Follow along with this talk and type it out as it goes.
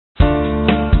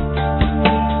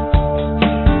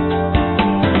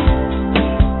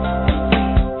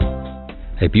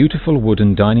A beautiful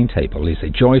wooden dining table is a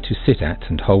joy to sit at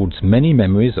and holds many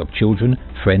memories of children,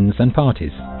 friends and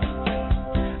parties.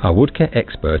 Our wood care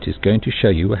expert is going to show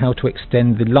you how to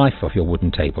extend the life of your wooden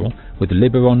table with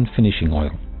Liberon finishing oil.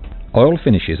 Oil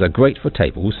finishes are great for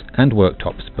tables and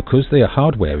worktops because they are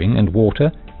hard wearing and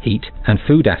water, heat and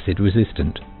food acid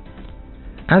resistant.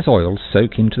 As oils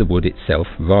soak into the wood itself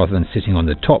rather than sitting on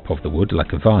the top of the wood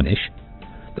like a varnish,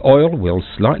 the oil will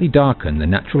slightly darken the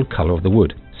natural colour of the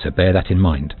wood, so bear that in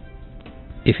mind.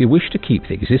 If you wish to keep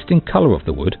the existing colour of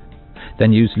the wood,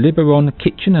 then use Liberon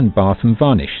Kitchen and Bathroom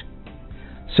Varnish.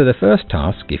 So the first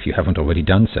task, if you haven't already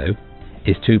done so,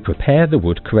 is to prepare the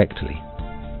wood correctly.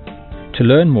 To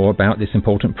learn more about this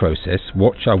important process,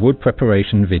 watch our wood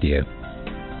preparation video.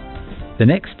 The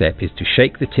next step is to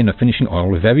shake the tin of finishing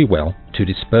oil very well to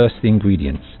disperse the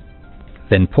ingredients.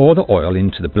 Then pour the oil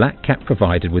into the black cap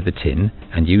provided with the tin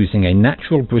and using a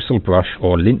natural bristle brush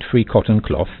or lint-free cotton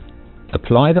cloth,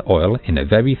 apply the oil in a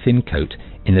very thin coat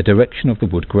in the direction of the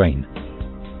wood grain.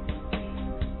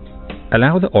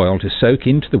 Allow the oil to soak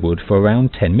into the wood for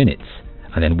around 10 minutes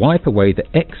and then wipe away the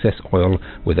excess oil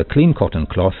with a clean cotton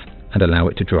cloth and allow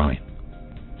it to dry.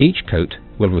 Each coat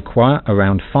will require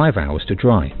around 5 hours to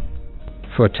dry.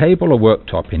 For a table or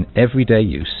worktop in everyday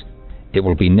use, it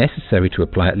will be necessary to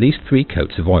apply at least 3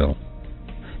 coats of oil.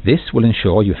 This will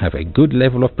ensure you have a good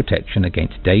level of protection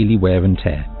against daily wear and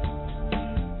tear.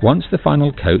 Once the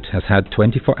final coat has had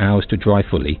 24 hours to dry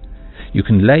fully, you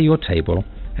can lay your table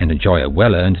and enjoy a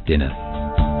well-earned dinner.